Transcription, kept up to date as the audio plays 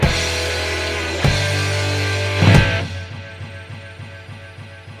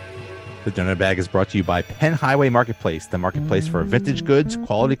The Donut Bag is brought to you by Penn Highway Marketplace, the marketplace for vintage goods,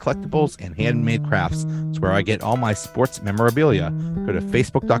 quality collectibles, and handmade crafts. It's where I get all my sports memorabilia. Go to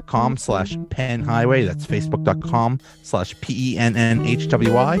facebook.com/Penn Highway. That's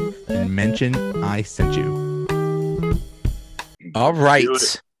facebook.com/PENNHWY and mention I sent you. All right.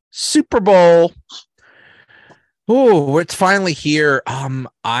 Super Bowl. Oh, it's finally here.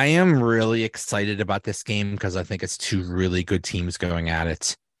 I am really excited about this game because I think it's two really good teams going at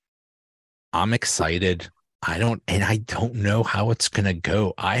it. I'm excited. I don't know how it's gonna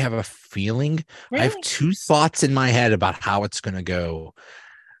go. I have a feeling. Really? I have two thoughts in my head about how it's gonna go.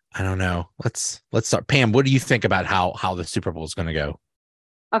 I don't know. Let's start. Pam, what do you think about how the Super Bowl is gonna go?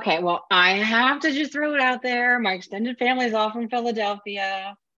 Okay, well, I have to just throw it out there. My extended family is all from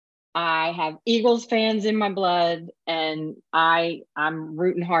Philadelphia. I have Eagles fans in my blood, and I'm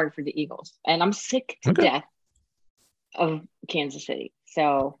rooting hard for the Eagles. And I'm sick to death of Kansas City.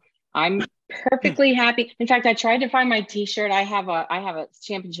 So I'm perfectly happy. In fact, I tried to find my T-shirt. I have a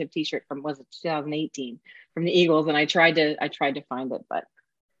championship T-shirt from 2018 from the Eagles, and I tried to find it, but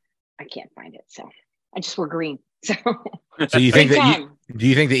I can't find it. So I just wore green. So you think do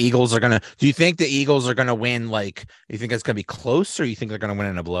you think the Eagles are gonna win? Like, you think it's gonna be close, or you think they're gonna win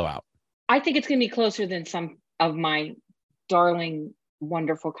in a blowout? I think it's gonna be closer than some of my darling,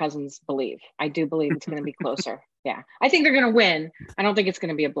 wonderful cousins believe. I do believe it's gonna be closer. Yeah, I think they're gonna win. I don't think it's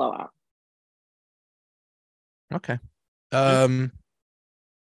gonna be a blowout. Okay. Andrew,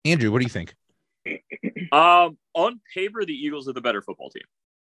 what do you think? On paper, the Eagles are the better football team.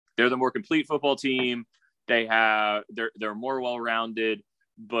 They're the more complete football team. They're more well-rounded,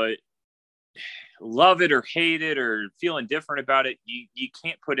 but love it or hate it or feel indifferent about it, you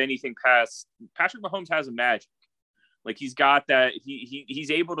can't put anything past Patrick Mahomes. Has a magic. Like, he's got that.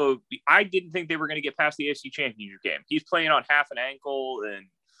 He's able to. I didn't think they were going to get past the AFC Championship game. He's playing on half an ankle, and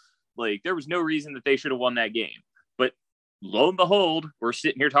like, there was no reason that they should have won that game. But lo and behold, we're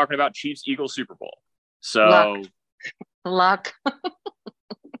sitting here talking about Chiefs-Eagles Super Bowl. So luck.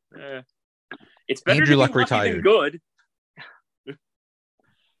 It's better Andrew to Luck be lucky retired. than good.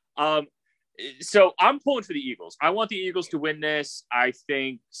 So I'm pulling for the Eagles. I want the Eagles to win this. I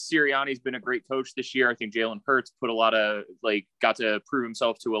think Sirianni's been a great coach this year. I think Jalen Hurts got to prove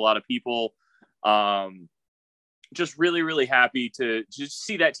himself to a lot of people. Just really, really happy to just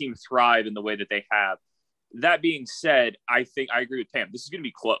see that team thrive in the way that they have. That being said, I think I agree with Pam. This is going to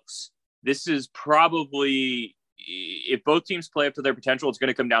be close. This is probably, if both teams play up to their potential, it's going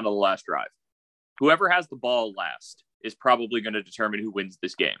to come down to the last drive. Whoever has the ball last is probably going to determine who wins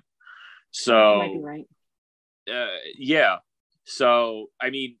this game. So, might be right. Yeah. So,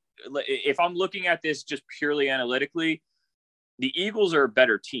 I mean, if I'm looking at this just purely analytically, the Eagles are a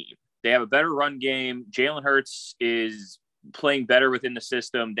better team. They have a better run game. Jalen Hurts is playing better within the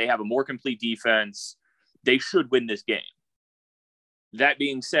system. They have a more complete defense. They should win this game. That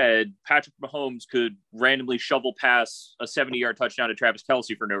being said, Patrick Mahomes could randomly shovel pass a 70-yard touchdown to Travis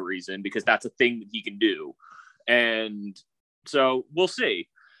Kelce for no reason, because that's a thing that he can do. And so we'll see.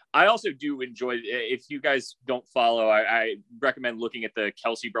 I also do enjoy, if you guys don't follow, I recommend looking at the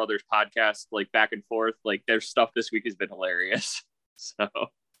Kelce Brothers podcast, like, back and forth. Like, their stuff this week has been hilarious. So,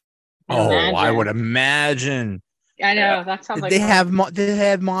 I would imagine. I know, yeah. That sounds like they have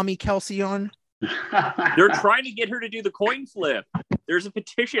Mommy Kelce on. They're trying to get her to do the coin flip. There's a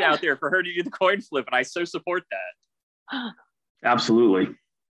petition out there for her to do the coin flip, and I so support that. Absolutely.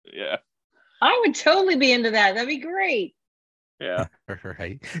 Yeah. I would totally be into that. That'd be great. Yeah.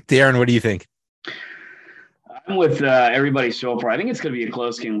 Right. Darren, what do you think? I'm with everybody so far. I think it's going to be a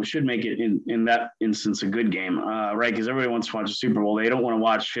close game. We should make it in that instance a good game, right? Because everybody wants to watch a Super Bowl. They don't want to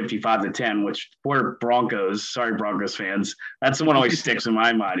watch 55-10, which poor Broncos. Sorry, Broncos fans. That's the one always sticks in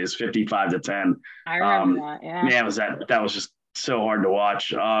my mind, is 55-10. I remember that. Yeah. Man, that was just so hard to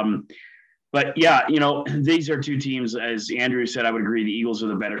watch. But yeah, these are two teams, as Andrew said. I would agree. The Eagles are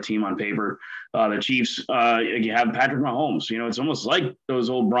the better team on paper. The Chiefs, you have Patrick Mahomes. It's almost like those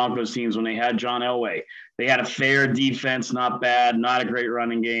old Broncos teams when they had John Elway. They had a fair defense, not bad, not a great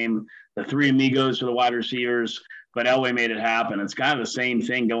running game. The three amigos for the wide receivers, but Elway made it happen. It's kind of the same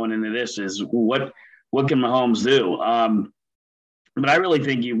thing going into this, is what can Mahomes do? But I really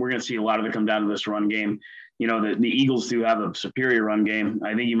think we're going to see a lot of it come down to this run game. The Eagles do have a superior run game.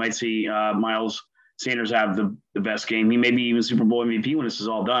 I think you might see Miles Sanders have the best game. He may be even Super Bowl MVP when this is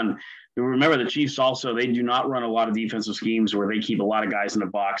all done. But remember, the Chiefs also, they do not run a lot of defensive schemes where they keep a lot of guys in the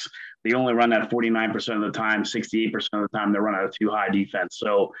box. They only run that 49% of the time, 68% of the time they run out of too high defense.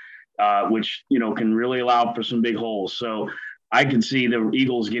 So, which, can really allow for some big holes. So I could see the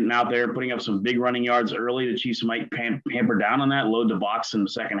Eagles getting out there, putting up some big running yards early. The Chiefs might hamper down on that, load the box in the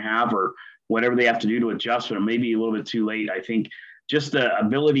second half or whatever they have to do to adjust, but it may be a little bit too late. I think just the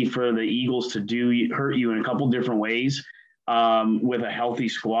ability for the Eagles to hurt you in a couple different ways with a healthy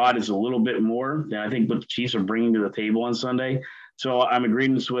squad is a little bit more than I think what the Chiefs are bringing to the table on Sunday. So I'm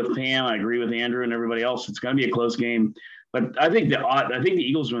agreeing with Pam. I agree with Andrew and everybody else. It's going to be a close game, but I think the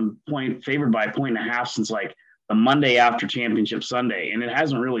Eagles have been favored by 1.5 since like the Monday after Championship Sunday, and it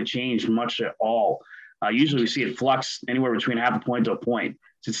hasn't really changed much at all. Usually we see it flux anywhere between half a point to a point.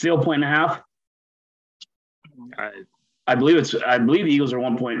 Is it still 1.5? I believe the Eagles are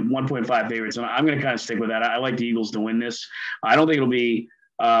 1.5 favorites, and I'm going to kind of stick with that. I like the Eagles to win this. I don't think it'll be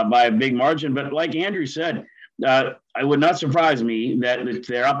by a big margin, but like Andrew said, it would not surprise me that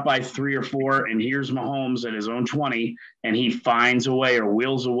they're up by 3 or 4, and here's Mahomes at his own 20, and he finds a way or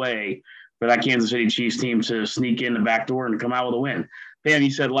wills a way for that Kansas City Chiefs team to sneak in the back door and come out with a win. Pam,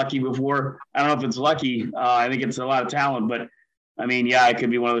 you said lucky before. I don't know if it's lucky. I think it's a lot of talent, but I mean, yeah, it could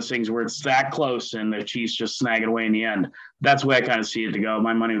be one of those things where it's that close and the Chiefs just snag it away in the end. That's the way I kind of see it to go.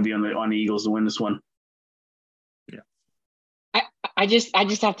 My money would be on the Eagles to win this one. Yeah. I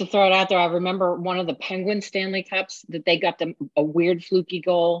just have to throw it out there. I remember one of the Penguins Stanley Cups that they got a weird fluky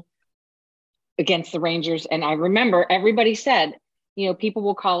goal against the Rangers. And I remember everybody said, people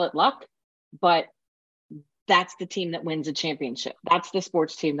will call it luck, but that's the team that wins a championship. That's the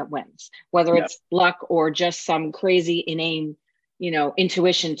sports team that wins, whether it's luck or just some crazy inane,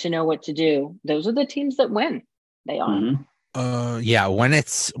 intuition to know what to do. Those are the teams that win. They are. Mm-hmm.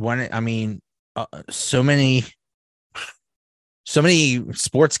 So many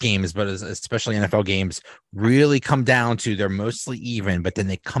sports games, but especially NFL games, really come down to they're mostly even, but then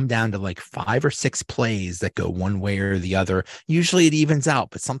they come down to like 5 or 6 plays that go one way or the other. Usually it evens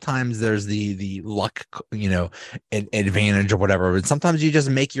out, but sometimes there's the luck, advantage or whatever. But sometimes you just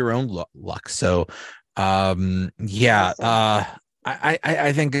make your own luck. So, I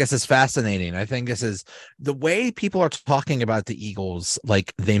think this is fascinating. I think this is the way people are talking about the Eagles,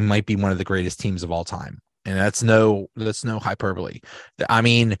 like they might be one of the greatest teams of all time. And that's no hyperbole. I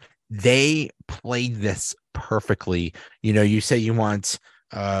mean, they played this perfectly. You say you want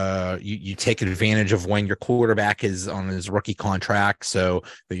you take advantage of when your quarterback is on his rookie contract, so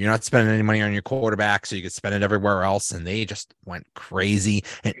that you're not spending any money on your quarterback, so you can spend it everywhere else. And they just went crazy,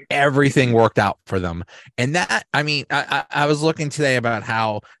 and everything worked out for them. And that, I mean, I was looking today about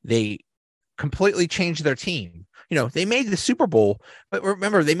how they completely changed their team. They made the Super Bowl, but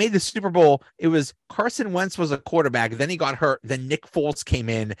remember, they made the Super Bowl. It was Carson Wentz was a quarterback. Then he got hurt. Then Nick Foles came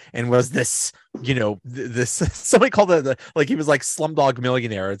in and was this, this somebody called it like he was like Slumdog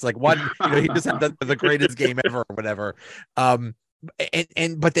Millionaire. It's like one, he just had the greatest game ever or whatever. But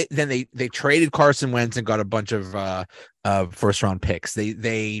they traded Carson Wentz and got a bunch of first round picks.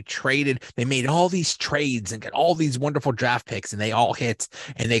 They made all these trades and got all these wonderful draft picks, and they all hit,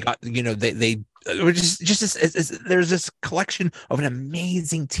 and they got, there's this collection of an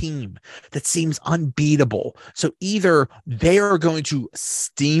amazing team that seems unbeatable. So either they are going to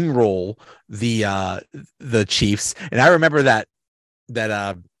steamroll the Chiefs, and I remember that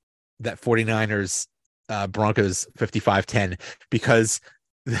 49ers Broncos 55-10, because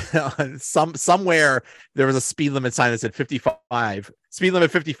somewhere there was a speed limit sign that said 55, speed limit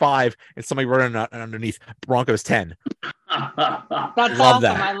 55, and somebody wrote underneath Broncos 10. That's awesome.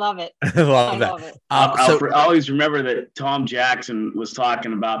 That. I love it. I love it. I always remember that Tom Jackson was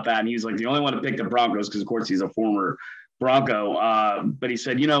talking about that, and he was like the only one to pick the Broncos because, of course, he's a former Bronco. But he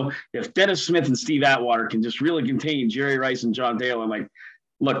said, if Dennis Smith and Steve Atwater can just really contain Jerry Rice and John Taylor, I'm like,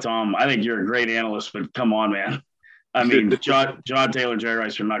 look, Tom, I think you're a great analyst, but come on, man. I mean, John Taylor and Jerry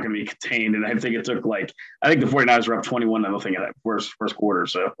Rice are not going to be contained. And I think it took the 49ers were up 21-0 in that first quarter.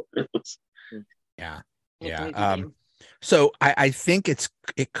 So it was. Yeah. So I think it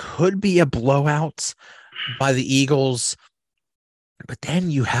could be a blowout by the Eagles, but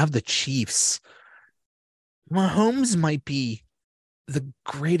then you have the Chiefs. Mahomes might be the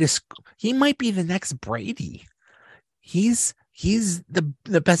greatest. He might be the next Brady. He's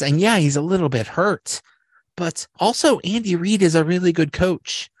the best. And yeah, he's a little bit hurt, but also Andy Reid is a really good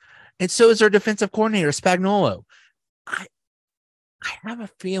coach. And so is our defensive coordinator, Spagnuolo. I have a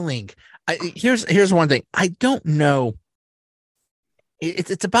feeling. Here's one thing. I don't know.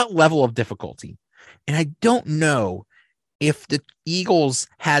 It's about level of difficulty. And I don't know if the Eagles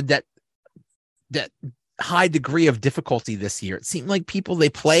had that high degree of difficulty this year. It seemed like people they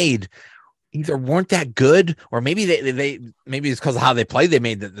played either weren't that good, or maybe maybe it's because of how they played. They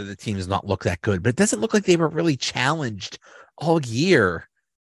made the teams not look that good, but it doesn't look like they were really challenged all year.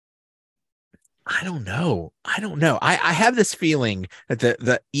 I don't know. I have this feeling that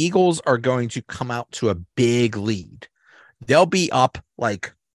the Eagles are going to come out to a big lead. They'll be up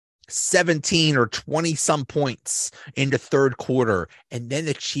like 17 or 20 some points into third quarter. And then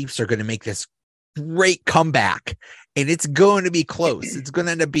the Chiefs are going to make this great comeback. And it's going to be close. It's going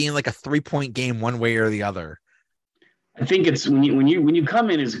to end up being like a 3-point game one way or the other. I think it's when you come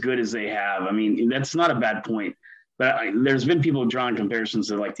in as good as they have. I mean, that's not a bad point. But there's been people drawing comparisons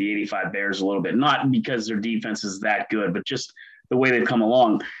to like the 85 Bears a little bit, not because their defense is that good, but just the way they've come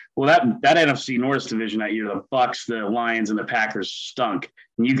along. Well, that NFC North division that year, the Bucs, the Lions, and the Packers stunk.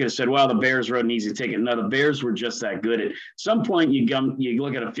 And you could have said, well, the Bears rode an easy ticket. No, the Bears were just that good. At some point, you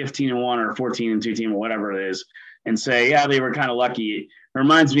look at a 15-1 or a 14-2 team or whatever it is and say, yeah, they were kind of lucky. It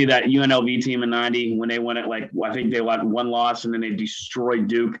reminds me of that UNLV team in 90 when they went at I think they had one loss and then they destroyed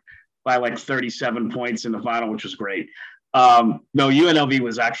Duke by like 37 points in the final, which was great. No, UNLV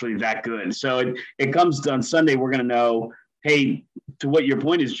was actually that good. So it comes on Sunday, we're going to know, hey, to what your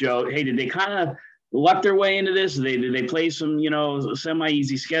point is, Joe, hey, did they kind of luck their way into this? Did they play some,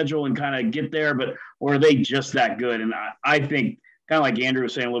 semi-easy schedule and kind of get there, or are they just that good? And I think, kind of like Andrew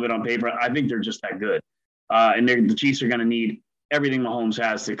was saying a little bit on paper, I think they're just that good. And the Chiefs are going to need everything Mahomes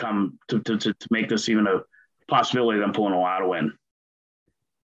has to come to make this even a possibility of them pulling a out a win.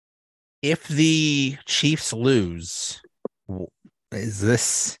 If the Chiefs lose, will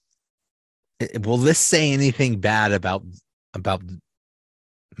this say anything bad about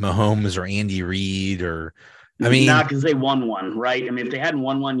Mahomes or Andy Reid or? I mean, not because they won one, right? I mean, if they hadn't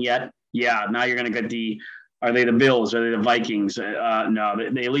won one yet, yeah. Now you're going to get are they the Bills? Are they the Vikings? No,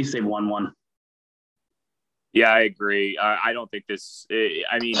 they at least they've won one. Yeah, I agree. I don't think this.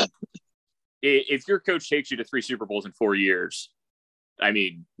 I mean, if your coach takes you to 3 Super Bowls in 4 years. I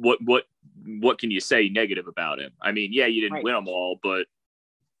mean, what can you say negative about him? I mean, yeah, you didn't win them all, but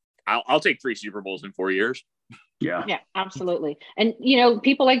I'll take 3 Super Bowls in 4 years. Yeah, absolutely. And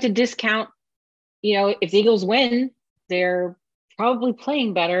people like to discount. If the Eagles win, they're probably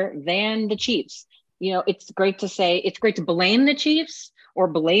playing better than the Chiefs. It's great to blame the Chiefs or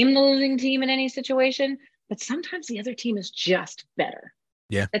blame the losing team in any situation, but sometimes the other team is just better.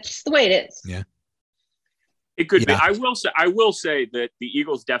 Yeah, that's just the way it is. Yeah. It could be. I will say that the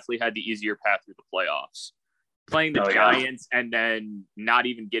Eagles definitely had the easier path through the playoffs. Playing the Giants and then not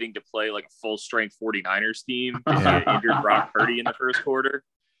even getting to play like a full-strength 49ers team and injured Brock Purdy in the first quarter.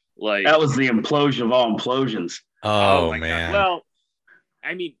 Like that was the implosion of all implosions. Oh man. God. Well,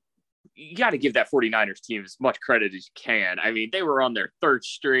 I mean, you got to give that 49ers team as much credit as you can. I mean, they were on their third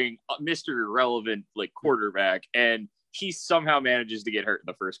string, Mr. Irrelevant quarterback, and he somehow manages to get hurt in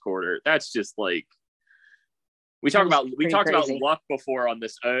the first quarter. That's just like we talked about luck before on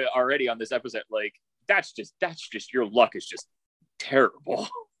this already on this episode. Like that's just your luck is just terrible.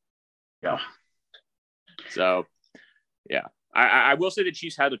 Yeah. So, yeah, I will say the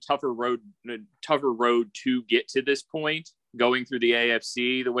Chiefs had a tougher road to get to this point, going through the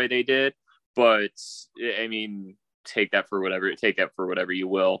AFC the way they did. But I mean, take that for whatever you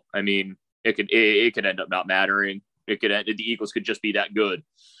will. I mean, it could end up not mattering. The Eagles could just be that good.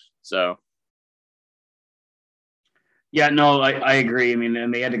 So. Yeah, no, I agree. I mean,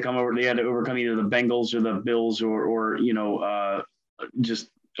 and they had to overcome either the Bengals or the Bills or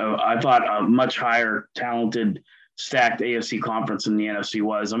I thought a much higher talented stacked AFC conference than the NFC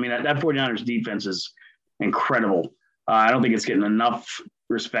was. I mean, that 49ers defense is incredible. I don't think it's getting enough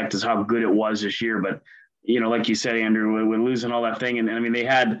respect as how good it was this year, but like you said, Andrew, with losing all that thing. And I mean, they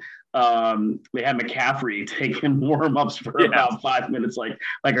had McCaffrey taking warm-ups for about 5 minutes. Like,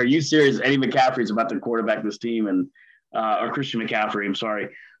 are you serious? Eddie McCaffrey's about to quarterback this team or Christian McCaffrey, I'm sorry.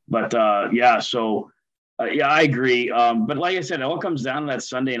 But I agree. But like I said, it all comes down to that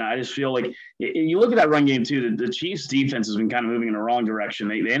Sunday, and I just feel like you look at that run game too. The Chiefs' defense has been kind of moving in the wrong direction.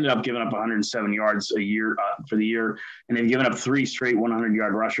 They ended up giving up 107 yards a year for the year, and they've given up 3 straight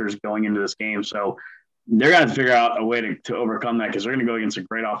 100-yard rushers going into this game. So they're going to figure out a way to overcome that because they're going to go against a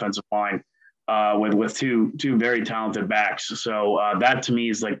great offensive line with two very talented backs. So that to me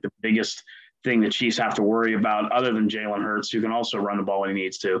is like the biggest thing the Chiefs have to worry about, other than Jalen Hurts, who can also run the ball when he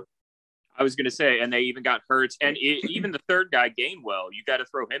needs to. I was going to say, and they even got Hurts, and even the third guy, Gainwell, you got to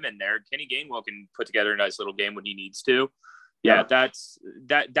throw him in there. Kenny Gainwell can put together a nice little game when he needs to. Yeah, that's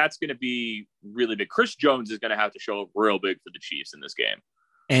going to be really big. Chris Jones is going to have to show up real big for the Chiefs in this game.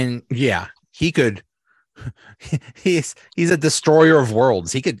 And yeah, he could. He's a destroyer of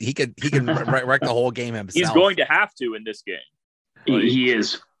worlds. He can wreck the whole game himself. He's going to have to in this game. He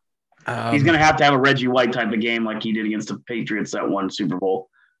is. He's going to have a Reggie White type of game like he did against the Patriots that won Super Bowl.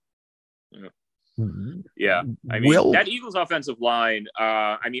 Yeah, I mean that Eagles offensive line.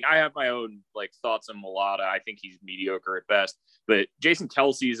 I mean, I have my own like thoughts on Mulata. I think he's mediocre at best, but Jason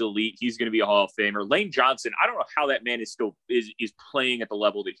Kelsey is elite. He's going to be a Hall of Famer. Lane Johnson. I don't know how that man is still is playing at the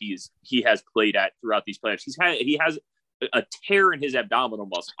level that he has played at throughout these playoffs. He has a tear in his abdominal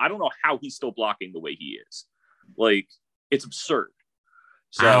muscle. I don't know how he's still blocking the way he is. Like, it's absurd.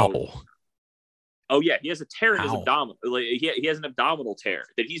 So. Ow. Oh yeah, he has a tear in his abdominal. Like he has an abdominal tear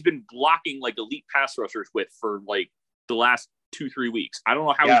that he's been blocking like elite pass rushers with for like the last 2-3 weeks. I don't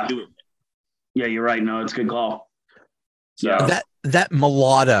know how he's doing it. Yeah, you're right. No, it's a good call. So that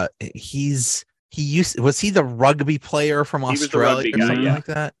Mulata, was he the rugby player from Australia or something like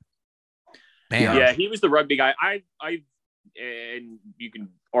that? Man. Yeah, he was the rugby guy. I and you can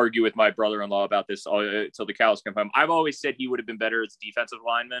argue with my brother-in-law about this until the cows come home. I've always said he would have been better as a defensive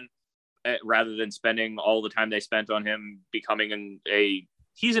lineman. Rather than spending all the time they spent on him becoming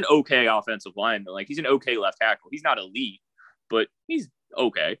he's an okay offensive lineman. Like he's an okay left tackle. He's not elite, but he's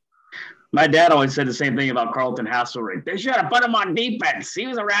okay. My dad always said the same thing about Carlton Hasselrigg. They should have put him on defense. He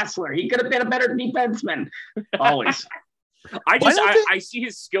was a wrestler. He could have been a better defenseman. Always. I see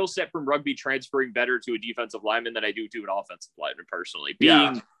his skill set from rugby transferring better to a defensive lineman than I do to an offensive lineman personally.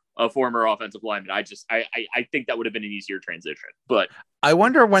 Being a former offensive lineman, I think that would have been an easier transition. But I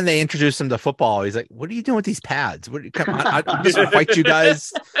wonder when they introduced him to football, he's like, "What are you doing with these pads? I'll just fight you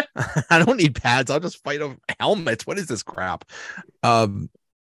guys. I don't need pads. I'll just fight over helmets. What is this crap?"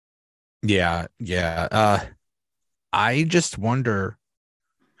 Yeah. I just wonder.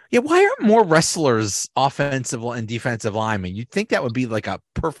 Yeah, why aren't more wrestlers offensive and defensive linemen? You'd think that would be like a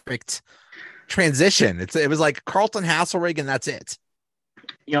perfect transition. It was like Carlton Hasselrigg, and that's it.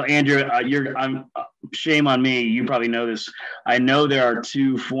 You know, Andrew, shame on me. You probably know this. I know there are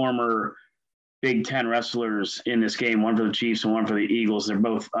 2 former Big Ten wrestlers in this game, one for the Chiefs and one for the Eagles. They're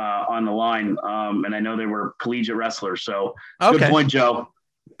both on the line, and I know they were collegiate wrestlers. So Good point, Joe.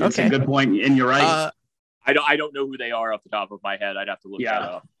 That's a good point, and you're right. I don't know who they are off the top of my head. I'd have to look that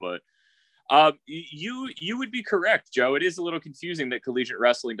up. But you would be correct, Joe. It is a little confusing that collegiate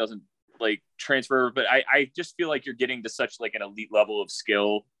wrestling doesn't like transfer, but I just feel like you're getting to such like an elite level of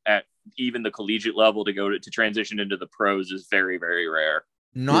skill at even the collegiate level to go to transition into the pros is very, very rare.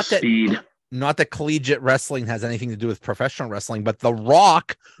 Not that collegiate wrestling has anything to do with professional wrestling, but The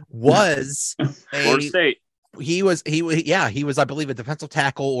Rock was Florida State. He was, I believe, a defensive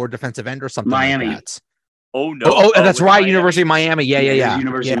tackle or defensive end or something. Miami. Like that. Oh no! Oh, that's right. Miami. University of Miami. Yeah.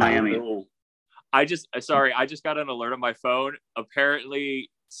 University of Miami. Oh. I just got an alert on my phone.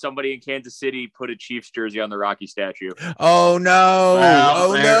 Apparently, somebody in Kansas City put a Chiefs jersey on the Rocky statue. Oh no!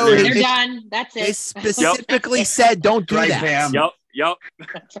 Well, no! They're done. That's it. They specifically said, "Don't do that." Pam. Yep.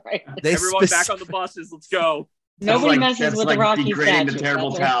 That's right. Everyone back on the buses. Let's go. Nobody messes with the Rocky degrading statue. The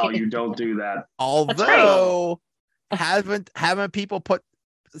terrible towel. You don't do that. Although, haven't people put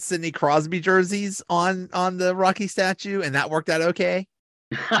Sidney Crosby jerseys on the Rocky statue, and that worked out okay?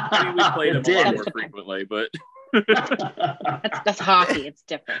 I mean, we played them a lot more frequently, but that's hockey. It's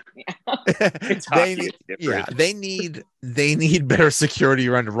different. Yeah. It's hockey. They need better security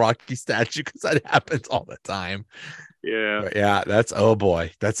around the Rocky statue because that happens all the time. Yeah. But yeah, that's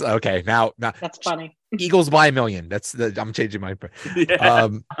that's okay. Now that's funny. Eagles by $1 million. I'm changing my.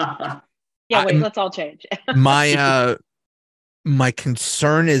 Wait, let's all change. My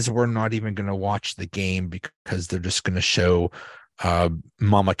concern is we're not even going to watch the game because they're just going to show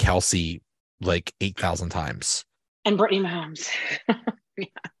Mama Kelsey like 8,000 times. And Brittany Mahomes.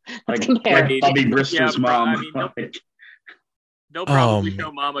 Like Bobby Bristol's mom. I mean, they'll probably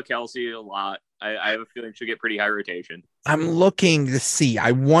show Mama Kelsey a lot. I have a feeling she'll get pretty high rotation. I'm looking to see.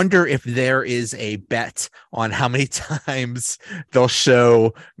 I wonder if there is a bet on how many times they'll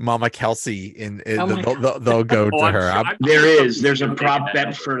show Mama Kelsey they'll go to her. There's a prop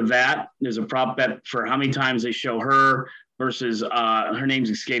bet for that. There's a prop bet for how many times they show her versus her name's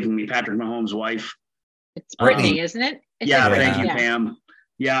escaping me, Patrick Mahomes' wife. It's Brittany, isn't it? Thank you, Pam.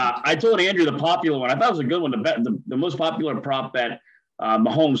 Yeah, I told Andrew the popular one. I thought it was a good one to bet. The most popular prop bet,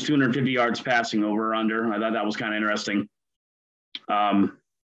 Mahomes 250 yards passing over or under. I thought that was kind of interesting.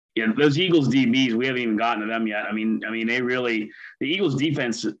 Those Eagles DBs, we haven't even gotten to them yet. I mean, the Eagles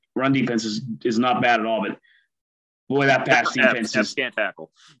defense, run defense is not bad at all, but boy, that pass defense can't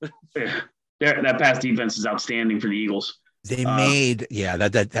tackle. That pass defense is outstanding for the Eagles. They made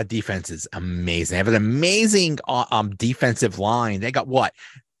that defense is amazing. They have an amazing defensive line. They got what?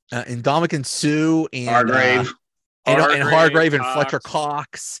 Ndamukong Suh and Hargrave. And Hargrave and Fletcher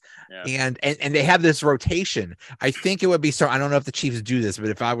Cox. Yeah. And they have this rotation. I think it would be I don't know if the Chiefs do this, but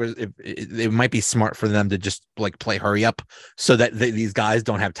it might be smart for them to just like play hurry up so that these guys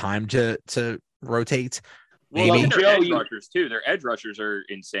don't have time to rotate. Well, Maybe. their edge rushers too. Their edge rushers are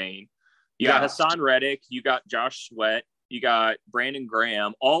insane. You got Hassan Reddick, you got Josh Sweat, you got Brandon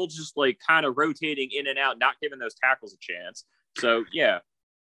Graham, all just like kind of rotating in and out, not giving those tackles a chance. So yeah,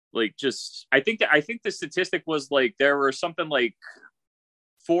 like just I think the statistic was like there were something like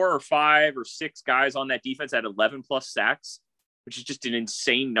 4 or 5 or 6 guys on that defense at 11 plus sacks, which is just an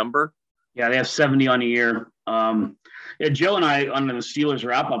insane number. Yeah, they have 70 on the year. Joe and I on the Steelers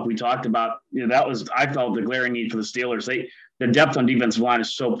wrap up, we talked about, that was, I felt, the glaring need for the Steelers. The depth on defensive line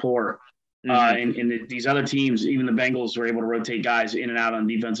is so poor. And these other teams, even the Bengals, were able to rotate guys in and out on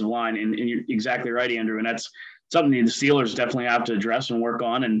defensive line. And you're exactly right, Andrew. And that's something the Steelers definitely have to address and work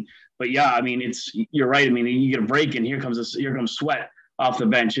on. But yeah, I mean, you're right. I mean, you get a break and here comes Sweat off the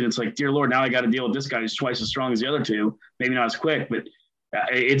bench. And it's like, dear Lord, now I got to deal with this guy who's twice as strong as the other two. Maybe not as quick, but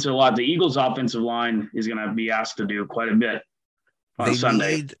it's a lot. The Eagles' offensive line is going to be asked to do quite a bit on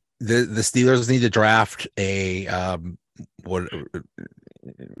Sunday. The Steelers need to draft a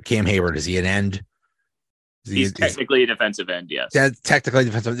Cam Hayward. Is he an end? He's technically a defensive end, yes. Yeah, technically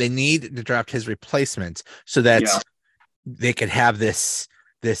defensive. They need to draft his replacement so that they could have this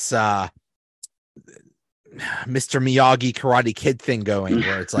Mr. Miyagi Karate Kid thing going,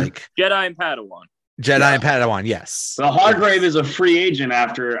 where it's like Jedi and Padawan. And Padawan, yes. Well, Hargrave is a free agent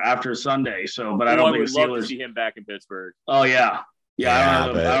after Sunday, but I don't think the Steelers love to see him back in Pittsburgh. Oh yeah. I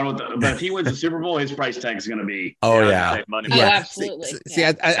don't know. But if he wins the Super Bowl, his price tag is going to be. Oh yeah. Absolutely. See,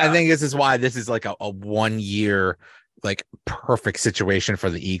 I think this is why this is like a 1 year like perfect situation for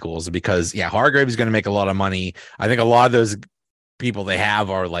the Eagles, because Hargrave is going to make a lot of money. I think a lot of those people they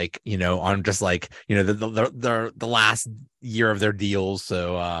have are like, on just like, the last year of their deals.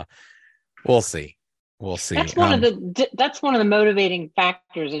 So we'll see. That's one of the motivating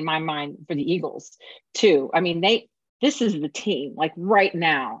factors in my mind for the Eagles too. I mean, this is the team. Like right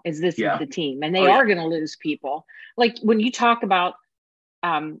now, is the team, and they are going to lose people. Like when you talk about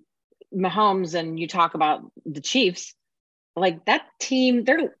Mahomes and you talk about the Chiefs, like that team,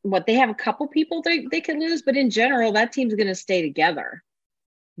 they have a couple people they could lose, but in general, that team's going to stay together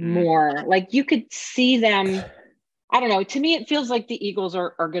more. Like you could see them. I don't know. To me, it feels like the Eagles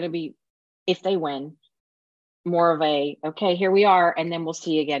are going to be, if they win, more of okay, here we are, and then we'll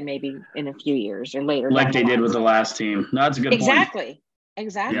see again maybe in a few years or later. Like they did with the last team. No, that's a good point.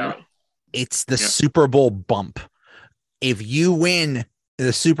 Exactly. Yeah. It's the Super Bowl bump. If you win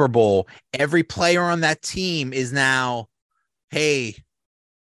the Super Bowl, every player on that team is now, hey,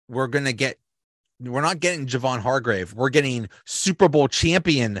 we're not getting Javon Hargrave. We're getting Super Bowl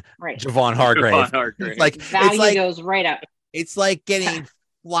champion Javon Hargrave. Value goes right up. It's like getting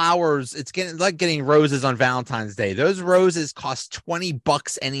flowers. It's getting roses on Valentine's Day. Those roses cost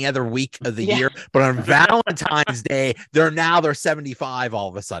 $20 any other week of the year, but on Valentine's Day, they're 75 all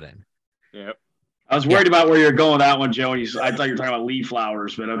of a sudden. Yep. I was worried about where you're going with that one, Joe. I thought you were talking about leaf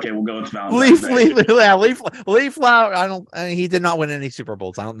flowers, but okay, we'll go with Valentine's Day. Leaf flower. He did not win any Super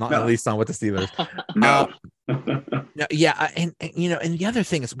Bowls. At least not with the Steelers. No. And the other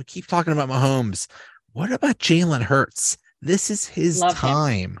thing is we keep talking about Mahomes. What about Jalen Hurts? This is his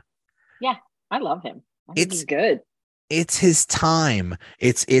time. Yeah, I love him. He's good. It's his time.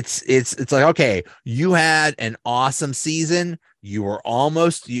 It's like, okay, you had an awesome season. You were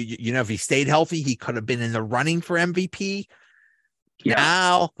almost, if he stayed healthy, he could have been in the running for MVP. Yeah.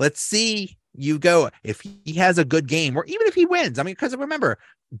 Now let's see you go. If he has a good game, or even if he wins, because remember,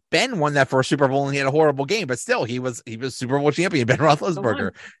 Ben won that first Super Bowl and he had a horrible game, but still he was Super Bowl champion, Ben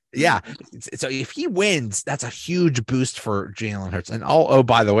Roethlisberger. Yeah. So if he wins, that's a huge boost for Jalen Hurts. And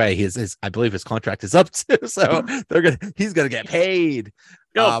by the way, I believe his contract is up too. So he's gonna get paid.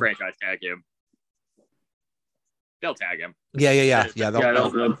 They'll franchise tag him. They'll tag him. Yeah.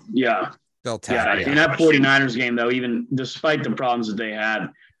 They'll tag him. In that 49ers game, though, even despite the problems that they had,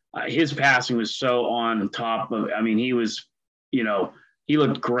 his passing was so on top of. He was, he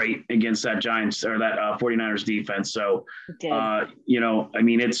looked great against that Giants or that 49ers defense. So,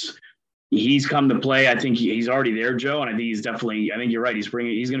 he's come to play. I think he's already there, Joe. And I think he's definitely, I think you're right. He's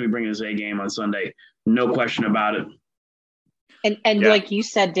going to be bringing his A game on Sunday. No question about it. And like you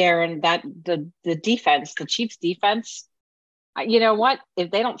said, Darren, that the defense, the Chiefs defense, you know what?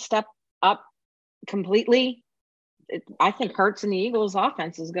 If they don't step up completely, I think Hurts and the Eagles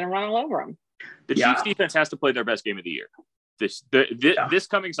offense is going to run all over them. The Chiefs defense has to play their best game of the year. This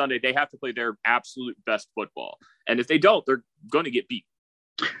coming Sunday, they have to play their absolute best football. And if they don't, they're going to get beat.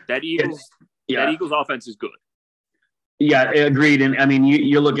 That Eagles offense is good. Yeah, agreed. And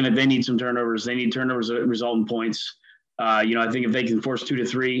you're looking at, they need some turnovers. They need turnovers that result in points. I think if they can force 2 to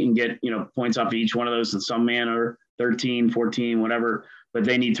 3 and get, points off of each one of those in some manner, 13, 14, whatever, but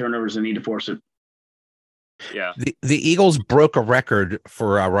they need turnovers and need to force it. Yeah. The Eagles broke a record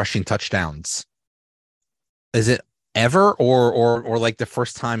for rushing touchdowns. Is it ever or like the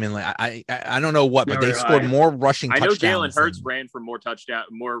first time in like I don't know what, but they scored more rushing touchdowns. I know Jalen Hurts ran for more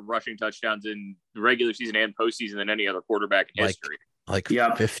rushing touchdowns in the regular season and postseason than any other quarterback in history. Like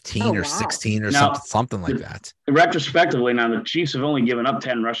 15 or 16 or something like that. Retrospectively, now the Chiefs have only given up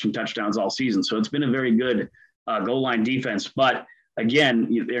 10 rushing touchdowns all season, so it's been a very good goal line defense. But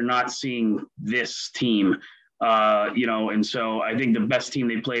again, they're not seeing this team, and so I think the best team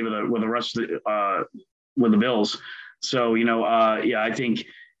they play with a rush with the Bills. So I think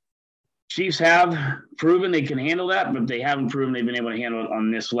Chiefs have proven they can handle that, but they haven't proven they've been able to handle it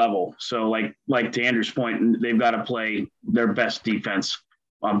on this level. So like to Andrew's point, they've got to play their best defense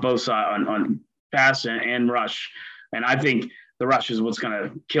on both sides, on pass and rush. And I think the rush is what's going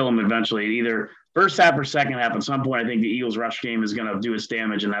to kill them eventually, either first half or second half. At some point, I think the Eagles rush game is going to do its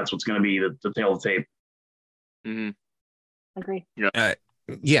damage, and that's what's going to be the tail of the tape. Mm-hmm. Agree. Yeah.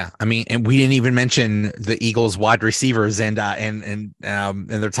 Yeah, I mean, and we didn't even mention the Eagles wide receivers and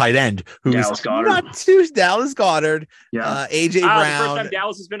their tight end, who's Dallas Goedert. Dallas Goedert, AJ Brown. The first time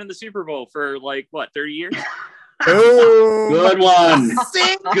Dallas has been in the Super Bowl for 30 years. Oh, good one,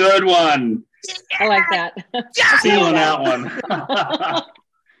 good one. I like that. Stealing that one.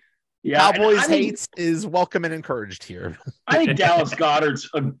 Yeah, Cowboys hate is welcome and encouraged here. I think Dallas Goedert's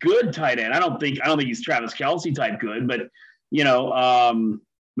a good tight end. I don't think he's Travis Kelce type good, but.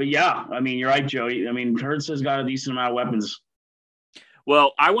 But yeah, I mean, you're right, Joey. I mean, Hurts has got a decent amount of weapons.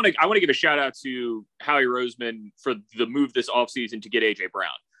 Well, I want to give a shout out to Howie Roseman for the move this offseason to get AJ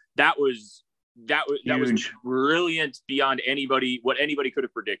Brown. That was brilliant beyond what anybody could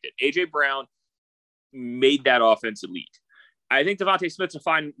have predicted. AJ Brown made that offense elite. I think Devontae Smith's a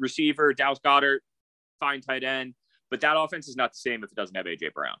fine receiver, Dallas Goedert, fine tight end, but that offense is not the same if it doesn't have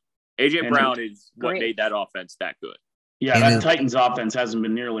AJ Brown. AJ Brown is what made that offense that good. Yeah, that Titans offense hasn't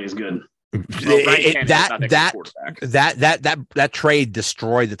been nearly as good. That trade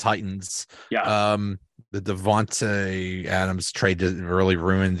destroyed the Titans. Yeah. The Devontae Adams trade really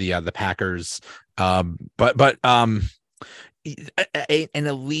ruined the Packers. But an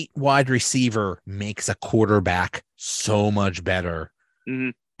elite wide receiver makes a quarterback so much better,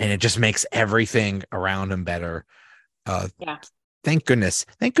 and it just makes everything around him better. Thank goodness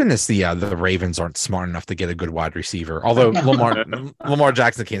the Ravens aren't smart enough to get a good wide receiver. Although Lamar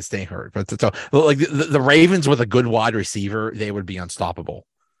Jackson can't stay hurt, but like the Ravens with a good wide receiver, they would be unstoppable.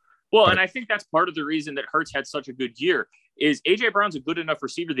 Well, and I think that's part of the reason that Hurts had such a good year is AJ Brown's a good enough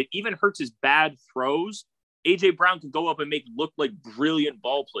receiver that even Hurts' bad throws, AJ Brown can go up and make look like brilliant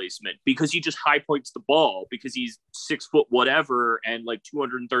ball placement because he just high points the ball because he's 6 foot whatever and like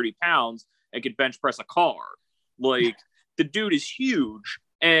 230 pounds and can bench press a car. Like. The dude is huge,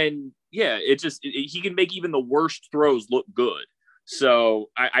 and he can make even the worst throws look good. So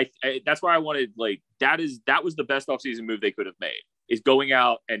I that's why I wanted that was the best offseason move they could have made is going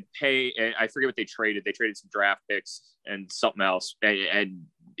out and pay. And I forget what they traded. They traded some draft picks and something else, and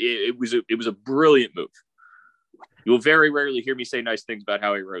it was a brilliant move. You'll very rarely hear me say nice things about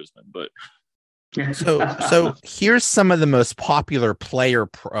Howie Roseman, but so here's some of the most popular player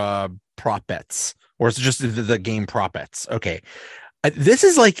prop bets. Or it's just the game prop bets. Okay. This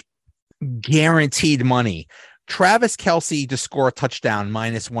is like guaranteed money. Travis Kelce to score a touchdown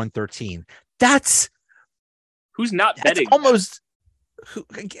 -113. That's who's not betting.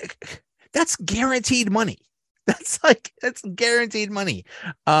 That's guaranteed money. That's guaranteed money.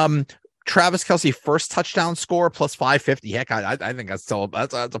 Travis Kelce first touchdown score +550. Heck, I think that's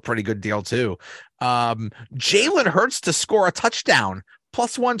a pretty good deal too. Jalen Hurts to score a touchdown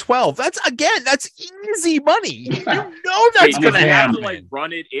 +112. That's easy money. You know that's going to happen. Have to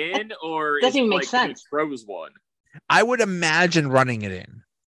run it in, or doesn't even make sense. Throws one. I would imagine running it in.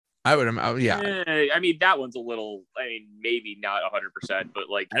 I mean, that one's a little. I mean, maybe not 100%, but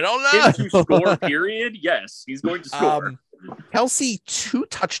I don't know. Him to score. Period. Yes, he's going to score. Kelce 2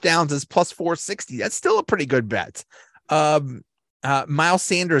 touchdowns is +460. That's still a pretty good bet. Miles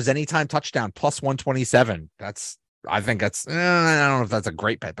Sanders anytime touchdown +127. I think that's. I don't know if that's a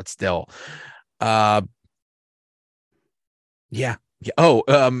great bet, but still. Yeah. Oh,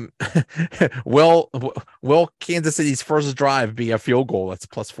 will Kansas City's first drive be a field goal? That's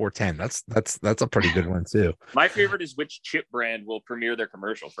 +410. That's a pretty good one too. My favorite is which chip brand will premiere their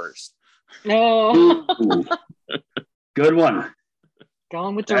commercial first. No. Good one.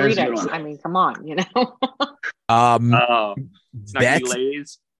 Going with Doritos. I mean, come on, It's not gonna be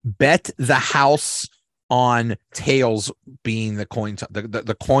Lay's. Bet the house on tails being the coin.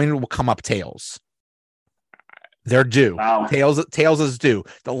 The coin will come up tails. They're due. Wow. Tails is due.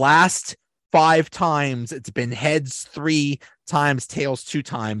 The last 5 times, it's been heads 3 times, tails 2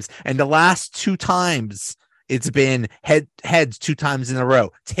 times. And the last 2 times, it's been heads 2 times in a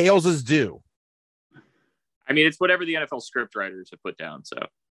row. Tails is due. I mean, it's whatever the NFL script writers have put down. So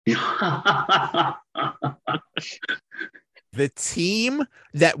the team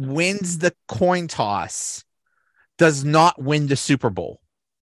that wins the coin toss does not win the Super Bowl.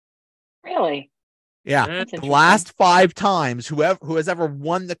 Really? Yeah. The last 5 times, who has ever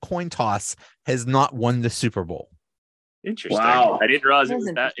won the coin toss has not won the Super Bowl. Interesting. Wow. I didn't realize it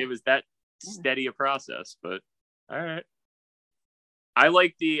was that steady a process, but all right. I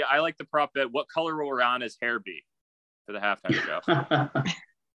like the prop bet. What color will Rihanna's hair be for the halftime show?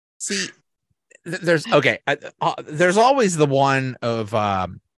 See, there's always the one of how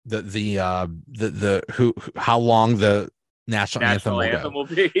long the national anthem will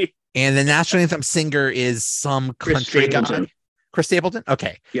be. And the national anthem singer is some country guy. Chris Stapleton?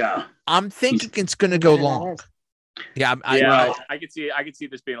 Okay. Yeah. I'm thinking it's going to go long. Yeah. I could see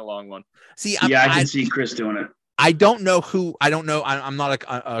this being a long one. See, I can see Chris doing it. I don't know who. I don't know. I'm not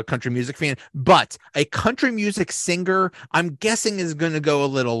a country music fan, but a country music singer, I'm guessing, is going to go a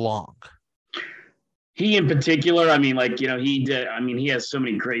little long. He in particular, I mean, like, he did. I mean, he has so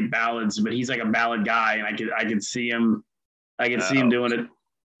many great ballads, but he's like a ballad guy, and I could see him. I can see him doing it.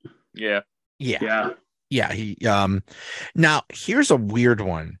 Yeah. He now here's a weird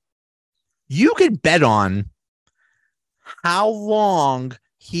one. You could bet on how long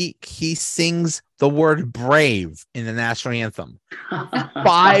he sings the word brave in the national anthem.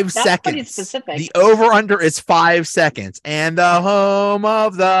 5 seconds. Specific. The over-under is 5 seconds. And the home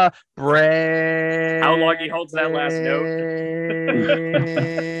of the brave. How long he holds that last note?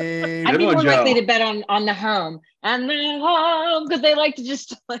 I'd be more likely to bet on the home. And the home, because they like to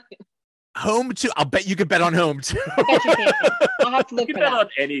just like home too. I'll bet you could bet on home too. I bet you can. I'll have to look you for bet that. on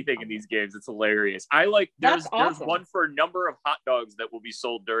anything in these games. It's hilarious. There's one for a number of hot dogs that will be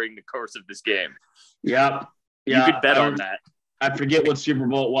sold during the course of this game. Yeah. You could bet on that. I forget what Super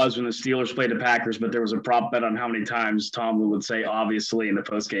Bowl it was when the Steelers played the Packers, but there was a prop bet on how many times Tomlin would say obviously in the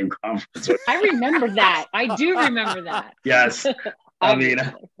post-game conference. I remember that. I do remember that. Yes. I mean,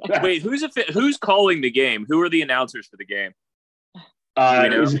 wait, who's calling the game? Who are the announcers for the game?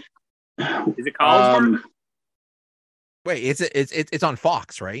 Is it Collinsworth? Wait, it's on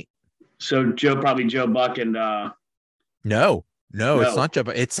Fox, right? So probably Joe Buck and No, it's not Joe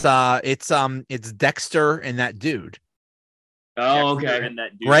Buck. It's Dexter and that dude. Oh, okay. And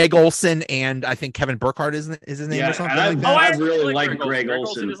that dude. Greg Olsen and I think Kevin Burkhardt is his name or something like that. I really like Greg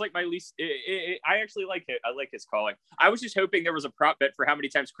Olsen. Is like my least. I actually like it. I like his calling. I was just hoping there was a prop bet for how many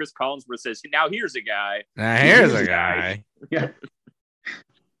times Chris Collinsworth says, "Now here's a guy." Here's a guy. Yeah.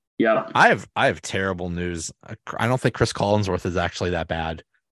 Yeah. I have terrible news. I don't think Chris Collinsworth is actually that bad.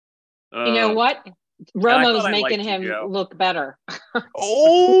 You know what? Romo's making him look better.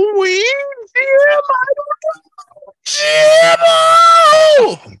 Jimbo!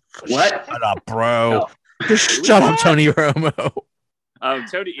 What? Shut up, bro. Just shut up, Tony Romo.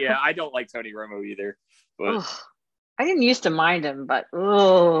 Tony. Yeah, I don't like Tony Romo either. But I didn't used to mind him, but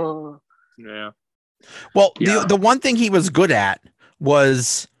yeah. Well, the one thing he was good at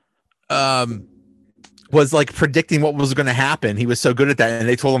was like predicting what was going to happen. He was so good at that, and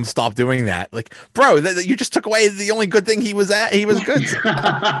they told him to stop doing that. Like, bro, you just took away the only good thing he was at. He was good.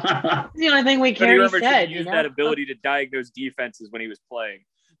 The only thing we Tony said. Romo used that ability to diagnose defenses when he was playing.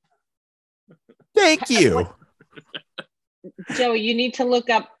 Thank you. Joey, you need to look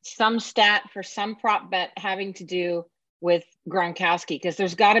up some stat for some prop bet having to do with Gronkowski, because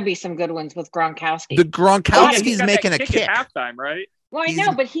there's got to be some good ones with Gronkowski. The Gronkowski's making a kick at halftime, right? Well, I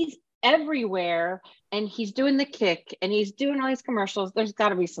know, but he's everywhere, and he's doing the kick, and he's doing all these commercials. There's got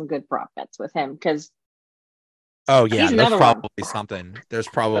to be some good prop bets with him, because there's probably something. There's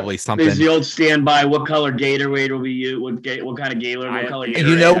probably something. There's the old standby. What color Gatorade will be used? What kind of Gatorade? What color?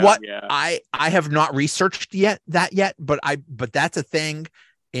 You know what? Yeah. I have not researched that, but that's a thing,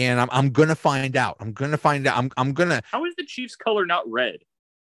 and I'm gonna find out. I'm gonna. How is the Chiefs' color not red?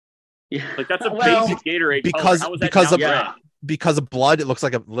 Yeah, like that's a basic Gatorade color. How is that because of red? Because of blood. It looks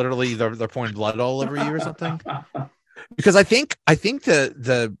like literally they're pouring blood all over you or something. Because I think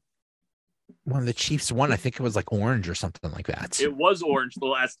the one of the Chiefs won. I think it was like orange or something like that. It was orange the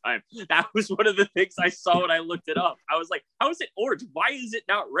last time. That was one of the things I saw when I looked it up. I was like, how is it orange? Why is it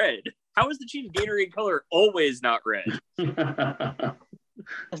not red? How is the Chiefs Gatorade color always not red?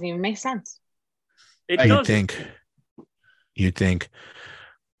 Doesn't even make sense. You'd think.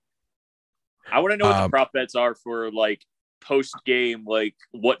 I want to know what the prop bets are for like post game, like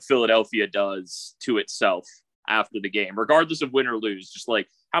what Philadelphia does to itself after the game, regardless of win or lose. Just like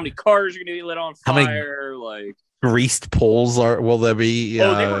how many cars are going to be lit on fire, like greased poles will there be?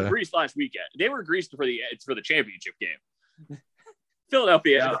 Oh, they were greased last weekend. They were greased for the championship game.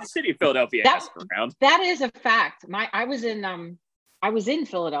 Philadelphia, the city of Philadelphia has around. That is a fact. I was in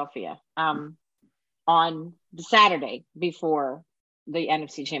Philadelphia on the Saturday before the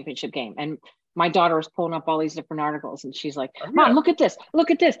NFC Championship game, and my daughter was pulling up all these different articles, and she's like, "Mom, look at this! Look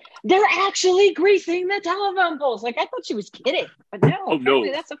at this! They're actually greasing the telephone poles." Like I thought she was kidding, but no. Oh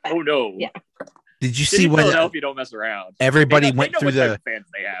no, that's a fact. Oh no. Yeah. Did you see when Philadelphia don't mess around? Everybody went through fans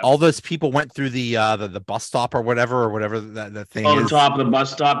they have. All those people went through the bus stop or whatever that thing. On the top of the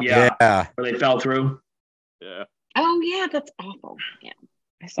bus stop, yeah, where they fell through. Yeah. Oh yeah, that's awful. Yeah,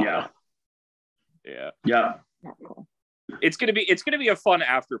 I saw that. Yeah. Not cool. It's gonna be a fun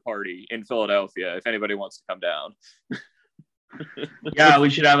after party in Philadelphia if anybody wants to come down. Yeah, we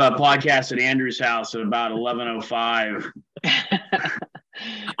should have a podcast at Andrew's house at about 11:05.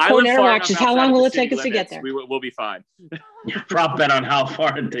 Corner watches. How long will it take us to get there? We'll be fine. Prop bet on how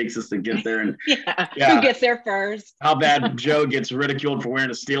far it takes us to get there, and who gets there first? How bad Joe gets ridiculed for wearing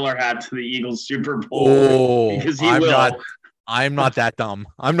a Steeler hat to the Eagles Super Bowl? Oh, because I'm not that dumb.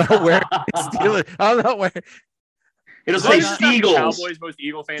 I'm not wearing Steelers. I'm not wearing. It'll say Steagles. Cowboys, most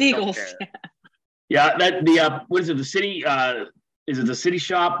Eagle fans don't care. Yeah, that what is it? The city is it the city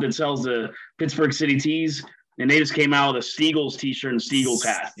shop that sells the Pittsburgh City tees? And they just came out with a Steagles t-shirt and Steagles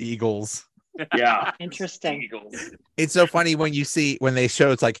hat. Eagles. Yeah. Interesting. Steagles. It's so funny when they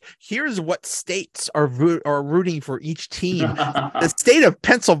show it's like, here's what states are rooting for each team. The state of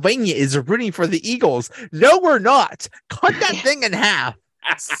Pennsylvania is rooting for the Eagles. No, we're not. Cut that thing in half.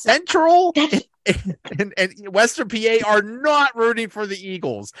 Central and Western PA are not rooting for the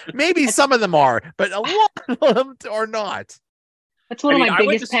Eagles. Maybe some of them are, but a lot of them are not. That's one of my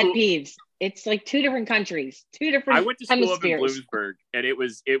biggest pet peeves. It's like two different countries, two different. I went to school up in Bloomsburg, and it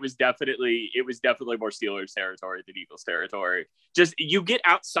was definitely more Steelers territory than Eagles territory. Just you get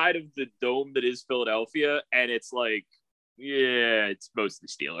outside of the dome that is Philadelphia, and it's like, yeah, it's mostly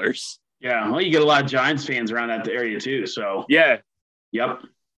Steelers. Yeah, well, you get a lot of Giants fans around that area too. So yeah, yep.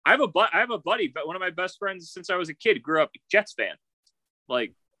 I have a buddy, but one of my best friends since I was a kid grew up Jets fan,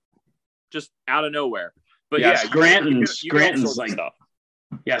 like just out of nowhere. But yeah, Scranton's like stuff.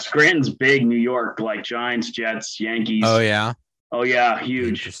 Yeah, Scranton's big, New York, like Giants, Jets, Yankees. Oh yeah,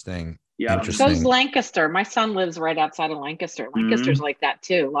 huge. Interesting. Yeah, interesting. So's Lancaster. My son lives right outside of Lancaster. Lancaster's like that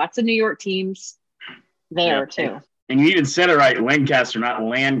too. Lots of New York teams there too. And you even said it right, Lancaster, not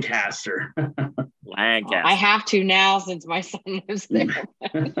Lancaster. Lancaster. I have to now since my son lives there.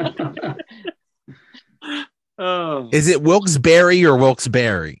 Oh, is it Wilkes-Barre or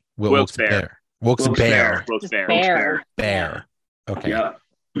Wilkes-Barre? Wilkes-Barre. Wilkes-Barre. Bear. Okay. Yeah.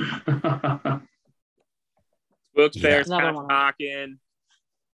 Wilkes-Barre, Conshohocken.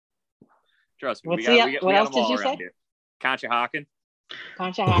 Trust me. What else did you say? Conshohocken.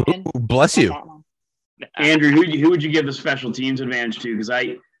 Bless you. Andrew, who would you give the special teams advantage to? Because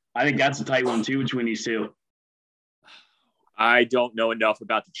I think that's a tight one too between these two. I don't know enough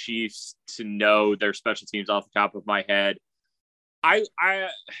about the Chiefs to know their special teams off the top of my head. I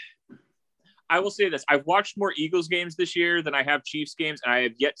will say this. I've watched more Eagles games this year than I have Chiefs games, and I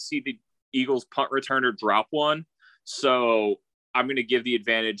have yet to see the Eagles punt returner drop one. So I'm going to give the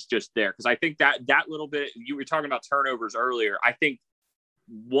advantage just there because I think that little bit, you were talking about turnovers earlier. I think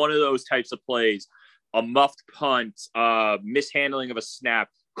one of those types of plays, a muffed punt, mishandling of a snap,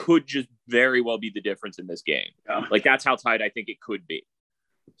 could just very well be the difference in this game. Yeah. Like that's how tight I think it could be.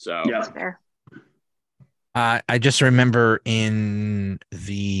 So yeah. Fair. I just remember when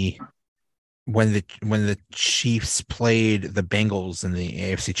the Chiefs played the Bengals in the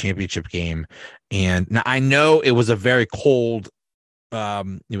AFC Championship game, and now I know it was very cold at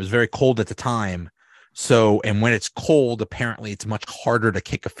the time. So, and when it's cold, apparently it's much harder to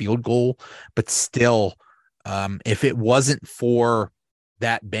kick a field goal, but still, if it wasn't for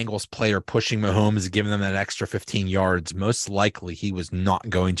that Bengals player pushing Mahomes, giving them that extra 15 yards, most likely he was not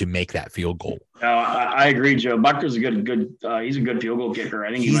going to make that field goal. I agree, Joe. Buckner's he's a good field goal kicker.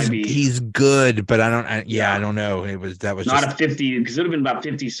 I think he's good, but I don't know. That was not a 50 because it would have been about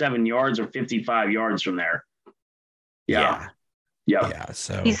 57 yards or 55 yards from there. Yeah.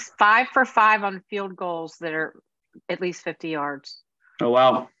 So he's 5 for 5 on field goals that are at least 50 yards. Oh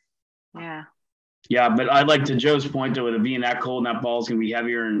wow. Yeah. Yeah, but I'd like to Joe's point though, with it being that cold and that ball's gonna be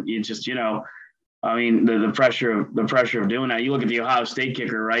heavier, and you just, I mean, the pressure of doing that. You look at the Ohio State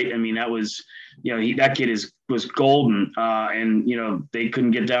kicker, right? I mean, that was, that kid was golden, and they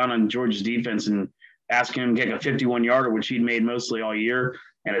couldn't get down on Georgia's defense and asking him to kick a 51-yarder, which he'd made mostly all year.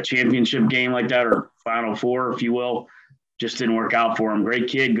 and a championship game like that, or Final Four, if you will, just didn't work out for him. Great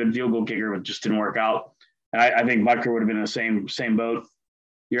kid, good field goal kicker, but just didn't work out. And I think Butker would have been in the same boat.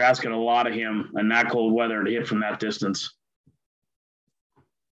 You're asking a lot of him in that cold weather to hit from that distance.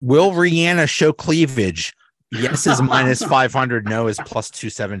 Will Rihanna show cleavage? Yes is minus 500. No is plus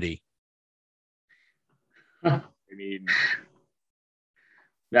 270. I mean,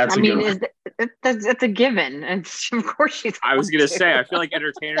 that's a given. And of course she's. I was gonna say, I feel like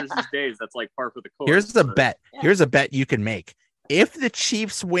entertainers these days, that's like par for the course. Here's a bet. Here's a bet you can make. If the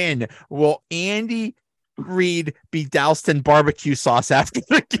Chiefs win, will Andy Reid be doused in barbecue sauce after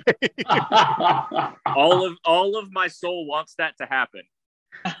the game? all of my soul wants that to happen.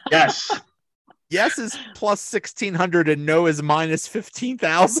 Yes. Yes is plus 1,600 and no is minus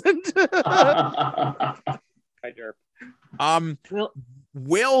 15,000.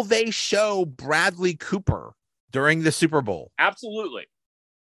 Will they show Bradley Cooper during the Super Bowl? Absolutely.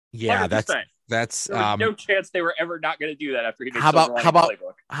 Yeah, 100%. that's there was no chance they were ever not going to do that after he made how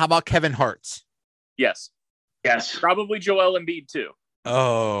about Kevin Hart? Yes. Probably Joel Embiid too.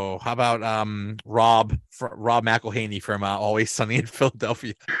 Oh, how about Rob McElhaney from Always Sunny in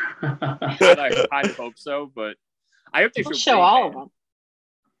Philadelphia? I hope so, but I hope they show all of them.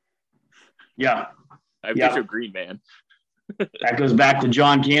 Yeah, I hope they show Green Man. That goes back to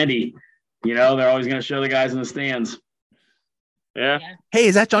John Candy. You know, they're always going to show the guys in the stands. Yeah. Hey,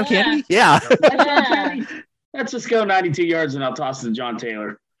 is that John Candy? Yeah. Let's just go 92 yards and I'll toss it to John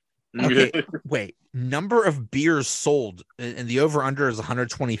Taylor. Okay, wait. Number of beers sold and the over under is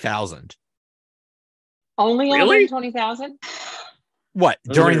 120,000. Only 120,000? What,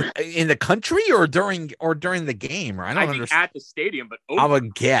 in the country or during the game? Or I don't understand. At the stadium, but over. I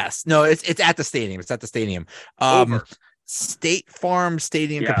would guess. No, it's at the stadium. It's at the stadium. State Farm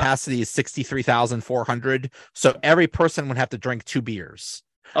Stadium capacity is 63,400. So every person would have to drink 2 beers.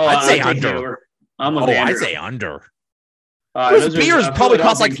 I'd say under. I'd say under. Those beers probably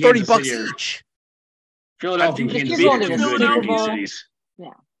cost like $30 each. Philadelphia and Kansas City are two good drinking cities.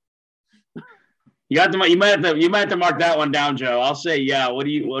 Yeah. You might have to mark that one down, Joe. I'll say yeah. What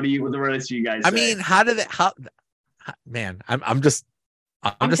the rest of you guys say? I mean, man, I'm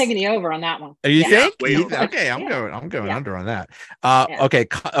taking the over on that one. You think? Okay, I'm going under on that. Okay.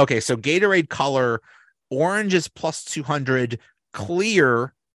 So Gatorade color, orange is plus 200,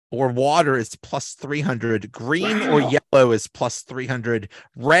 clear or water is plus 300, green or yellow is plus 300,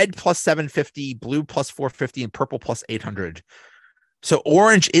 red plus 750, blue plus 450, and purple plus 800. So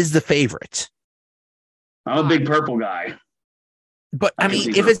orange is the favorite. I'm a big purple guy. But I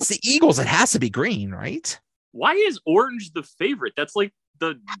mean, if it's the Eagles, it has to be green, right? Why is orange the favorite? That's like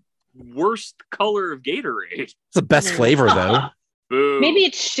the worst color of Gatorade. It's the best flavor, though. Maybe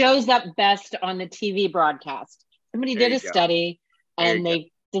it shows up best on the TV broadcast. Somebody did a study, and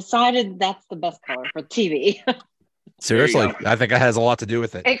they decided that's the best color for TV. Seriously, I think it has a lot to do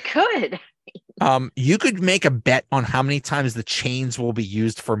with it. It could. You could make a bet on how many times the chains will be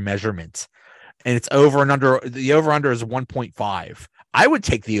used for measurement. And it's over and under. The over under is 1.5. I would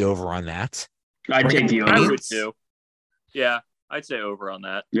take the over on that. I'd take the over. I would too. Yeah, I'd say over on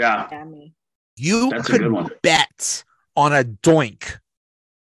that. Yeah. You could bet on a doink.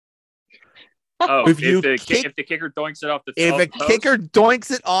 Oh, if the kicker doinks it off the kicker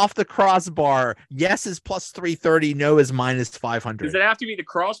doinks it off the crossbar, yes is plus 330, no is minus 500. Does it have to be the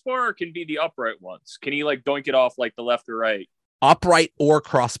crossbar or can it be the upright ones? Can he like doink it off like the left or right? Upright or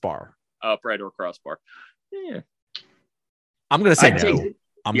crossbar. Upright or crossbar. Yeah. I'm gonna say no.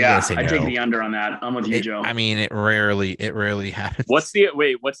 I'm gonna say no. I take the under on that. I'm with you, Joe. I mean, it rarely happens. What's the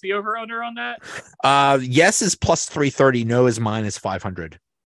over under on that? Yes is plus 330, no is minus 500.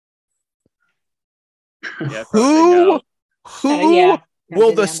 Yeah, who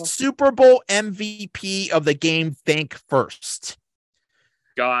will the Super Bowl MVP of the game thank first?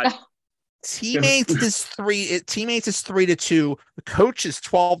 God. Teammates is 3-2. The coach is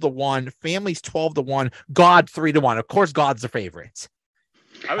 12-1. Family's 12-1. God 3-1. Of course, God's the favorite.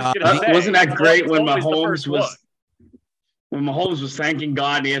 I was gonna say, wasn't that great when Mahomes was thanking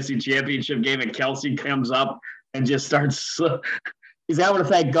God in the AFC Championship game and Kelsey comes up and just starts. He's I want to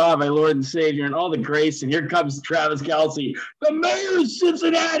thank God, my Lord and Savior, and all the grace. And here comes Travis Kelsey, the mayor of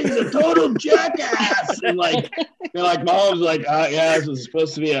Cincinnati, is a total jackass. And Mahomes, this was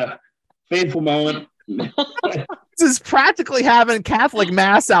supposed to be a faithful moment. This is practically having Catholic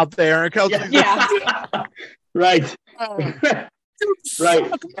mass out there. Yeah. Right.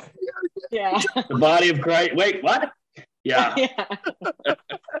 Right. Yeah. The body of Christ. Wait, what? Yeah. That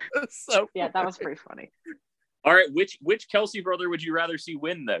was pretty funny. All right, which Kelsey brother would you rather see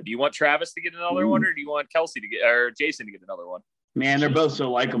win though? Do you want Travis to get another one, or do you want Kelsey to get or Jason to get another one? Man, they're both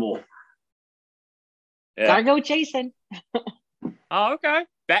so likable. Yeah. Gotta go with Jason. Oh, okay.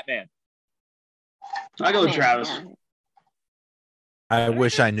 Batman. I go with Travis. I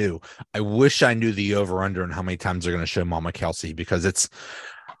wish I knew. I wish I knew the over-under and how many times they're going to show Mama Kelsey, because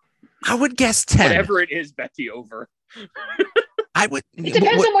I would guess 10. Whatever it is, bet the over. It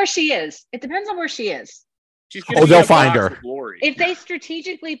depends on where she is. It depends on where she is. They'll find her. If they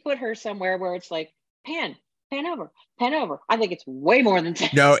strategically put her somewhere where it's like, pan over. I think it's way more than 10.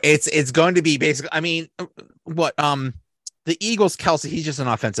 No, it's going to be basically, I mean, the Eagles, Kelsey, he's just an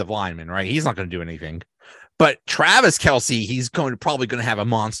offensive lineman, right? He's not going to do anything. But Travis Kelsey, he's probably going to have a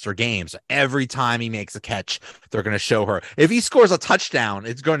monster game. So every time he makes a catch, they're going to show her. If he scores a touchdown,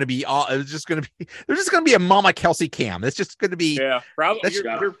 there's just going to be a Mama Kelsey cam. It's just going to be. Yeah, probably.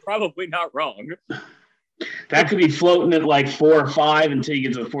 You're probably not wrong. That could be floating at like 4 or 5 until you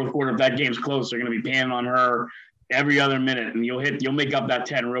get to the fourth quarter. If that game's close, they're going to be panning on her every other minute, and you'll make up that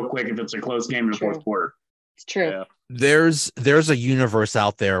 10 real quick if it's a close game in the fourth quarter. It's true. Yeah. There's a universe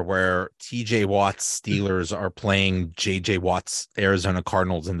out there where TJ Watt's Steelers are playing JJ Watt's Arizona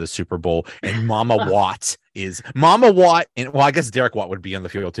Cardinals in the Super Bowl, and Mama Watt, and I guess Derek Watt would be on the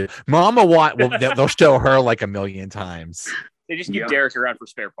field too. Mama Watt, they'll show her like a million times. They just keep Derek around for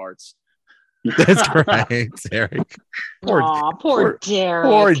spare parts. That's right, Derek. Poor Derek.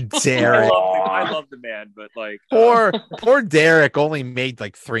 Poor Derek. I love the man, but like poor Derek only made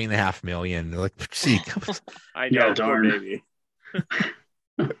like $3.5 million. Like, gee, I know, darn baby.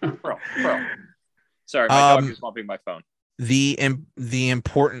 bro. Sorry, my dog is bumping my phone. The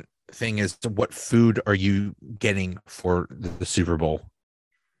important thing is, what food are you getting for the Super Bowl?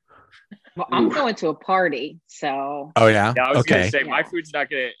 Well, I'm going to a party, so. Oh yeah. I was gonna say my food's not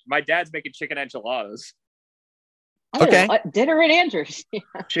gonna. My dad's making chicken enchiladas. Oh, okay. Dinner at Andrews.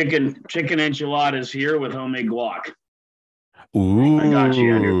 Chicken enchiladas here with homemade guac. Ooh. I got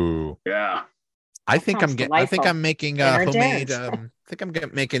you, Andrew. Yeah. I think I'm making homemade. I think I'm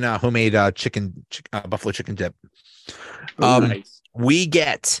making a homemade chicken buffalo chicken dip. Nice. We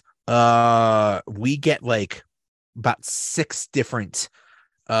get like about 6 different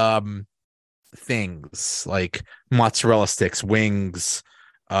things, like mozzarella sticks, wings,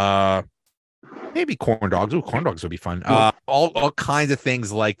 maybe corn dogs. Ooh, corn dogs would be fun. All kinds of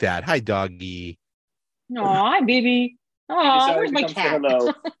things like that. Hi, doggy. Oh, hi, baby. Oh, where's my cat?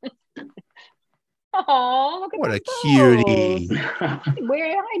 Oh, look at what a cutie.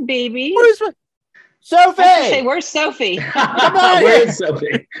 Hi, baby. Where's my Sophie? Where's Sophie? Come on. Where's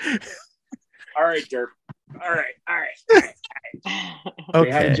Sophie? All right, Dirk. All right.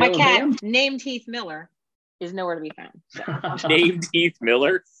 Okay. My cat, named Heath Miller, is nowhere to be found. So. Named Heath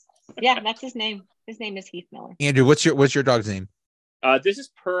Miller? Yeah, that's his name. His name is Heath Miller. Andrew, what's your dog's name? This is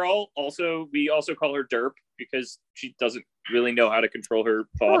Pearl. Also, we also call her Derp because she doesn't really know how to control her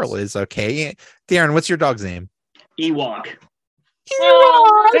thoughts. Pearl is okay. Darren, what's your dog's name? Ewok.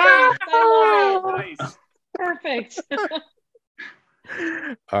 Oh, I love it. Nice. Perfect.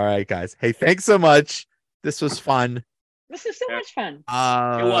 All right, guys. Hey, thanks so much. This was fun. This is so much fun.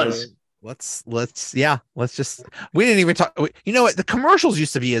 It was. Let's just, we didn't even talk. You know what? The commercials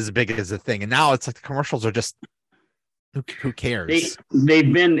used to be as big as a thing, and now it's like the commercials are just, who cares?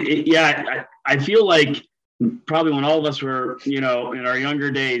 They've been, I feel like probably when all of us were, in our younger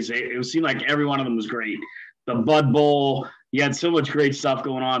days, it seemed like every one of them was great. The Bud Bowl, you had so much great stuff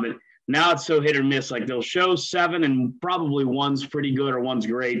going on, but now it's so hit or miss. Like they'll show 7 and probably one's pretty good or one's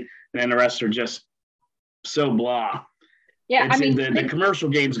great, and then the rest are just so blah. Yeah, I mean, the commercial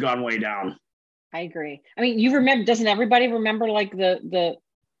game's gone way down. I agree. I mean, doesn't everybody remember like the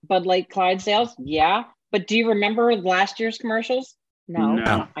Bud Light Clydesdales? Yeah. But do you remember last year's commercials?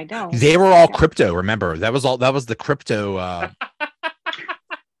 No. I don't. They were all crypto, remember? That was the crypto.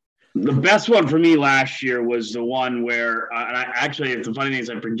 The best one for me last year was the one where, and it's the funny thing is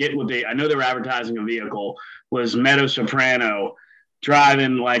I forget I know they were advertising a vehicle, was Meadow Soprano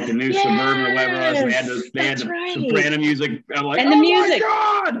driving like the new Suburban or whatever it was. They had the soprano music. I'm like, and the music.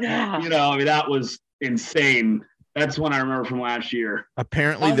 My God! Yeah. That was insane. That's one I remember from last year.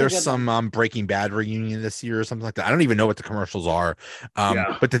 Apparently, there's some Breaking Bad reunion this year or something like that. I don't even know what the commercials are.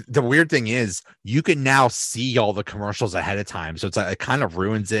 But the weird thing is, you can now see all the commercials ahead of time, so it kind of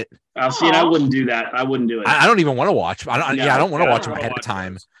ruins it. I'll see, and I wouldn't do that. I wouldn't do it. I don't even want to watch. I don't want to watch them ahead of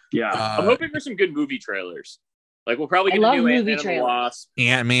time. Yeah, I'm hoping for some good movie trailers. Like we'll probably get a new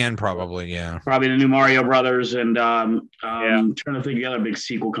Ant-Man, probably. Yeah, probably the new Mario Brothers, and I'm trying to think of the other big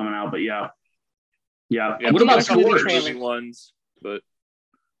sequel coming out. But yeah. What about some ones? But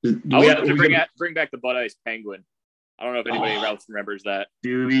I want to bring back the Bud Ice Penguin. I don't know if anybody else remembers that.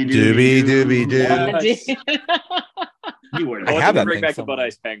 Doobie Doobie. Yes. You were. I have that Bring thing back somewhere. the Bud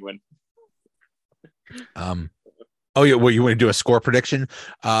Ice Penguin. Oh yeah. Well, you want to do a score prediction?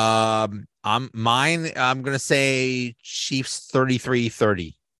 I'm gonna say Chiefs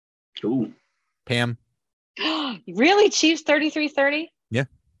 33-30. Ooh. Pam. Really, Chiefs 33-30? Yeah.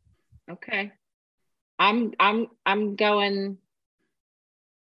 Okay. I'm going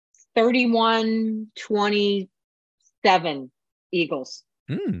 31-27 Eagles.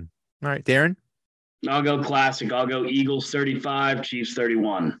 All right, Darren. I'll go classic. I'll go Eagles 35, Chiefs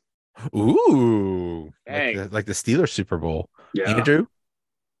 31. Ooh, Dang. like the Steelers Super Bowl. Yeah. Andrew.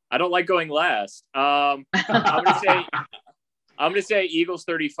 I don't like going last. I'm gonna say Eagles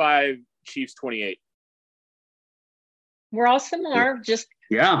 35, Chiefs 28. We're all similar. Just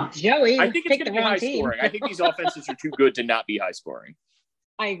Yeah. Joey. I think it's picked going to the be wrong high team. scoring. I think these offenses are too good to not be high scoring.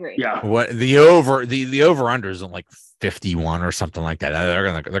 I agree. Yeah. What the over under is like 51 or something like that. They're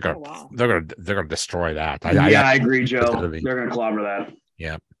gonna destroy that. I agree, Joe. It's gonna be. They're going to clobber that.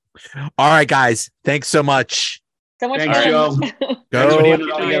 Yeah. All right, guys. Thanks so much. So much Thanks, fun. Joe. Go Thanks for putting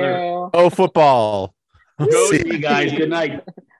it all together. Go football. Go, See you guys. Good night.